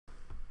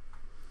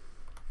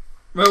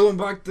Welcome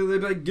back to the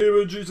Big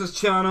Gamer Juices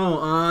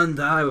channel, and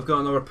we've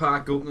got another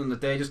pack opening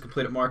today. Just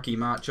completed marquee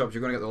matchups.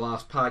 You're going to get the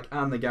last pack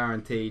and the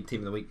guaranteed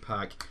Team of the Week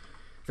pack.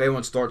 If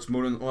anyone starts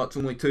more than, well, it's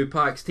only 2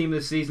 packs. Team of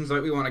the Season's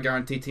out. We want a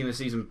guaranteed Team of the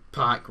Season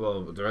pack.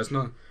 Well, there is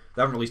none.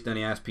 They haven't released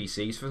any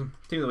SPCs for them.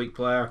 Team of the Week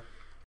player,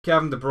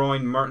 Kevin De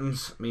Bruyne,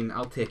 Mertens. I mean,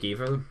 I'll take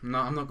either of them. No,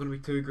 I'm not going to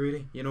be too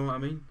greedy. You know what I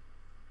mean?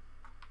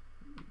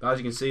 As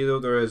you can see though,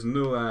 there is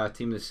no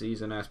Team of the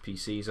Season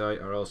SPCs out,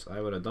 or else I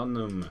would have done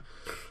them.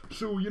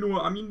 So you know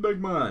what I mean, big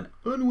man.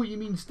 I know what you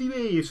mean,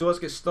 Stevie. So let's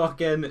get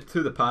stuck in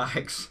to the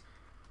packs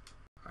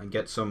and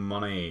get some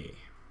money.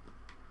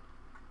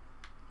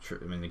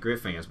 I mean, the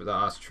great thing is, but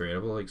that's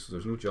tradable, like, so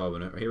there's no job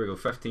in it. Here we go,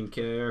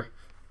 15k. Oh,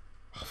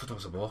 I thought that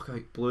was a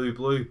walkout.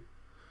 Blue.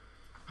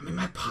 I mean,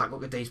 my pack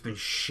look at day's been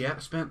shit. I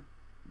spent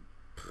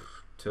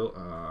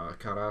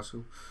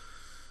Carrasco,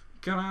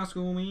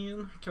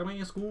 man.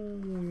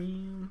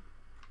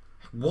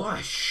 What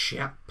a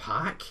shit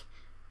pack.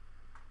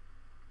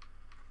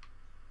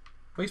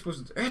 What are you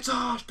supposed to do? It's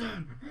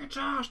Austin! It's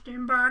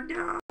Austin, by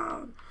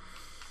God!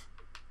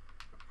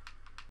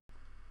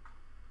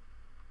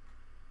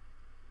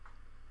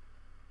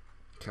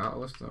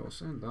 Catalyst, I will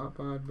send that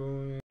bad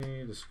boy.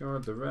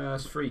 Discard the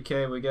rest.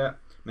 3k we get. I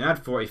mean, I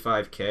had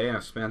 45k and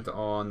I've spent it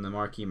on the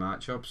marquee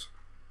matchups.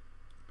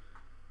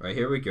 Right,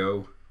 here we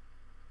go.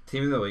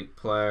 Team of the Week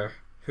player.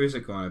 Who's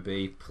it going to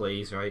be?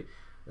 Please, right?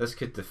 This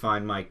could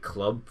define my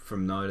club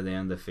from now to the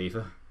end of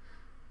FIFA.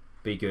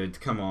 Be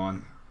good. Come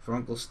on. For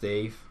Uncle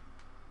Steve.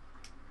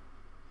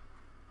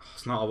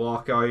 It's not a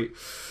walkout.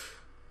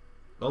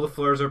 All the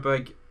flares are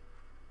big.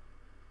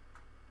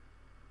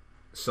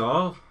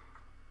 So,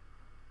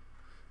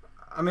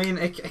 I mean,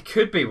 it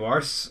could be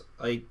worse.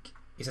 Like,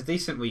 he's a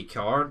decent wee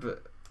card,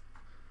 but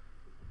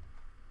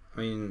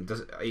I mean,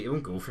 he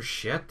won't go for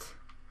shit.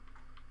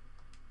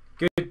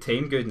 Good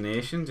team, good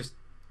nation. Just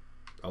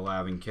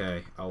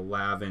 11k.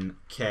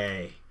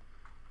 11k.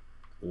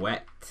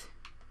 Wet.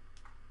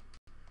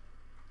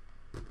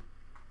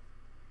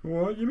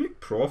 What? You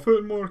make profit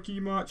in marquee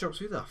matchups?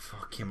 Who the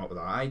fuck came up with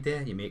that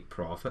idea? You make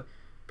profit.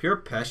 Pure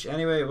pish.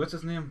 Anyway, what's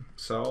his name?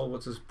 Saul.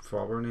 What's his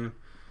proper name?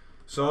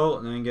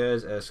 Saul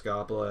Nunez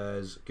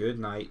Escapoles. Good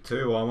night.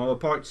 2-1. Well,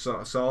 apart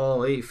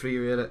Saul, 83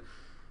 rated.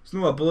 It's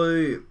not a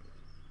blue,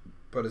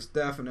 but it's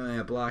definitely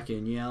a black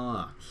and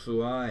yellow.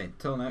 So,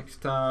 till next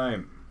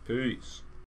time. Peace.